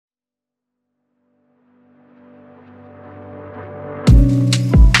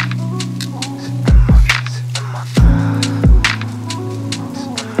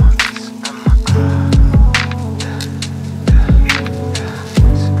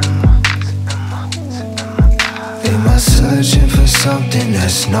searching for something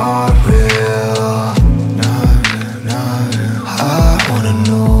that's not real. I wanna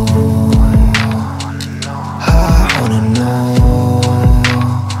know. I wanna know.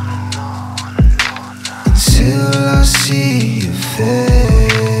 Until I see your face.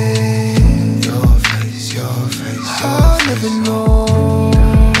 Your face. I'll never know.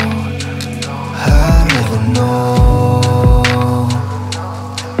 I'll never know.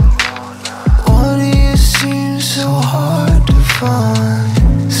 Why do you seem so hard to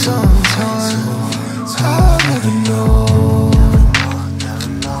find? Sometimes I'll never know.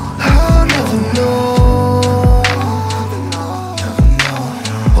 I'll never know.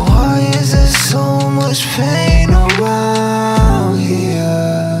 Why is there so much pain around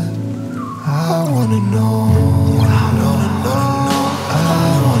here? I wanna know. I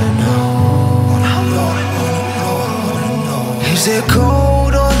wanna know. Is there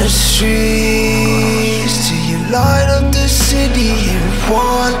cold on the streets? Do you light up the city and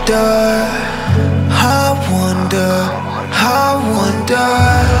wonder? I wonder.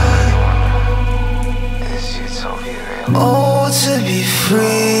 Oh, to be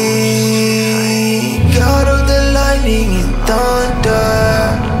free, God of the lightning and thunder.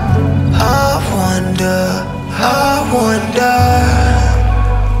 I wonder.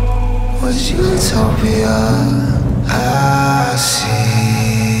 What's utopia? I see.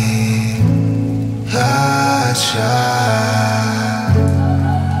 I try,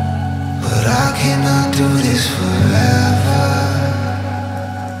 but I cannot do this forever.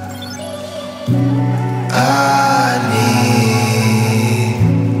 I need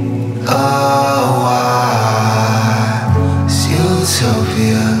a while.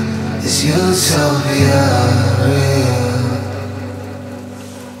 Is utopia real?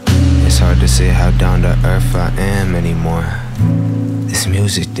 It's hard to say how down to earth I am anymore. This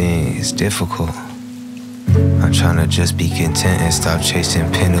music thing is difficult. I'm tryna just be content and stop chasing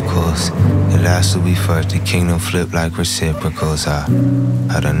pinnacles. The last will be first, the kingdom flip like reciprocals. I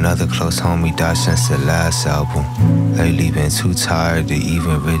had another close homie die since the last album. Lately been too tired to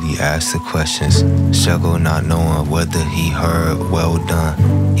even really ask the questions. Struggle not knowing whether he heard well done.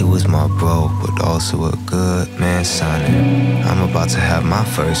 He was my bro, but also a good man signing. I'm about to have my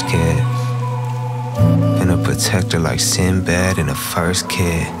first kid. Been a protector like Sinbad and the first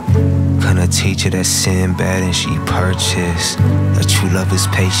kid. Gonna teach her that sin bad and she purchased. A true love is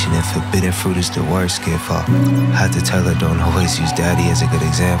patient and forbidden fruit is the worst gift. I had to tell her don't always use daddy as a good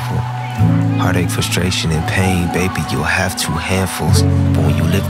example. Heartache, frustration, and pain, baby, you'll have two handfuls. But when you live